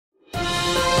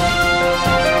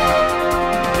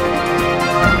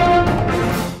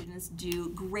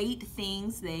great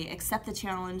things. They accept the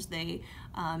challenge, they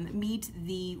meet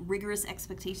the rigorous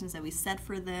expectations that we set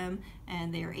for them,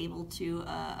 and they are able to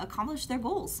accomplish their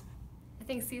goals. I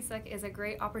think CSEC is a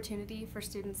great opportunity for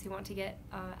students who want to get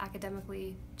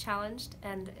academically challenged,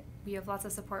 and we have lots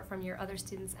of support from your other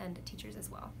students and teachers as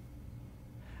well.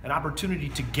 An opportunity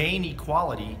to gain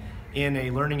equality in a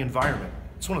learning environment.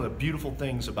 It's one of the beautiful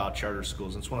things about charter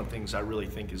schools. It's one of the things I really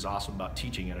think is awesome about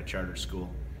teaching at a charter school.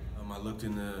 I looked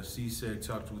into CSEC,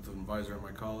 talked with an advisor at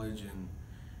my college,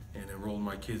 and enrolled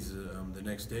my kids the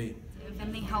next day.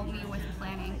 And they help me with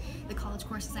planning the college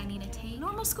courses I need to take.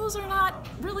 Normal schools are not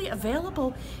really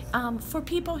available for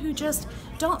people who just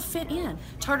don't fit in.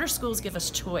 Charter schools give us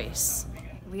choice.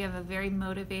 We have a very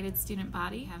motivated student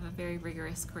body, have a very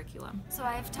rigorous curriculum. So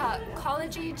I've taught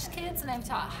college-age kids and I've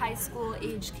taught high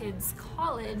school-age kids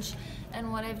college,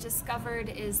 and what I've discovered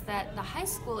is that the high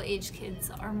school-age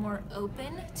kids are more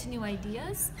open to new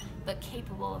ideas, but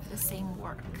capable of the same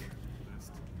work.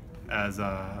 As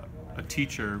a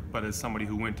teacher, but as somebody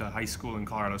who went to high school in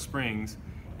Colorado Springs,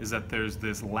 is that there's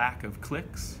this lack of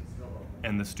cliques,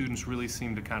 and the students really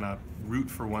seem to kind of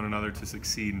root for one another to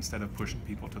succeed instead of pushing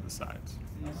people to the sides.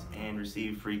 And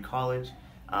receive free college,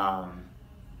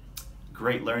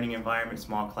 great learning environment,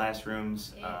 small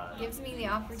classrooms. It gives me the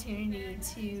opportunity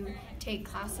to take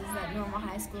classes that normal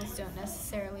high schools don't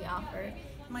necessarily offer.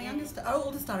 My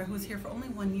oldest daughter, who was here for only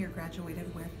 1 year,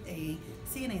 graduated with a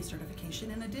CNA certification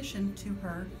in addition to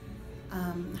her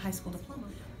high school diploma.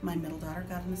 My middle daughter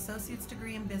got an associate's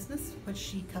degree in business, which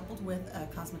she coupled with a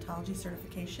cosmetology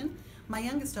certification. My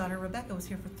youngest daughter, Rebecca, was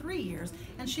here for 3 years,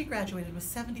 and she graduated with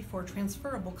 74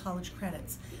 transferable college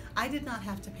credits. I did not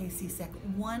have to pay CSEC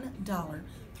 $1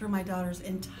 through my daughter's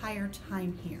entire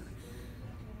time here.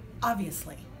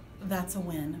 Obviously, that's a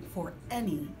win for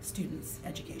any student's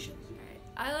education.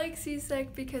 I like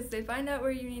CSEC because they find out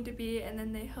where you need to be and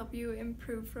then they help you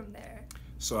improve from there.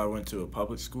 So I went to a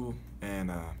public school,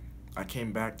 and I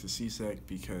came back to CSEC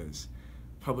because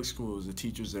public schools, the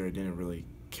teachers there didn't really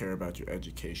care about your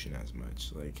education as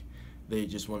much. Like, they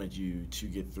just wanted you to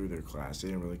get through their class. They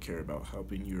didn't really care about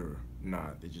helping you or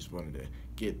not. They just wanted to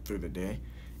get through the day.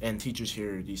 And teachers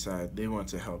here decide they want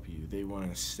to help you. They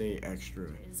want to stay extra.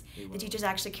 The teachers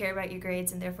actually care about your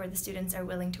grades, and therefore the students are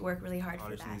willing to work really hard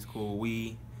for that. In school,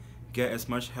 we get as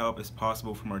much help as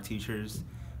possible from our teachers.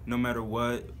 No matter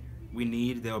what we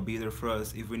need, they'll be there for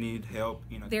us. If we need help,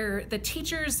 you know. The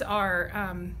teachers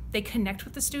are, they connect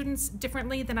with the students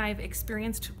differently than I've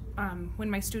experienced when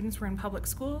my students were in public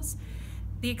schools.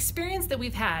 The experience that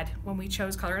we've had when we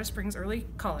chose Colorado Springs Early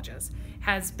Colleges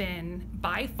has been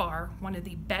by far one of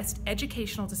the best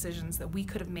educational decisions that we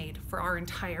could have made for our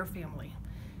entire family.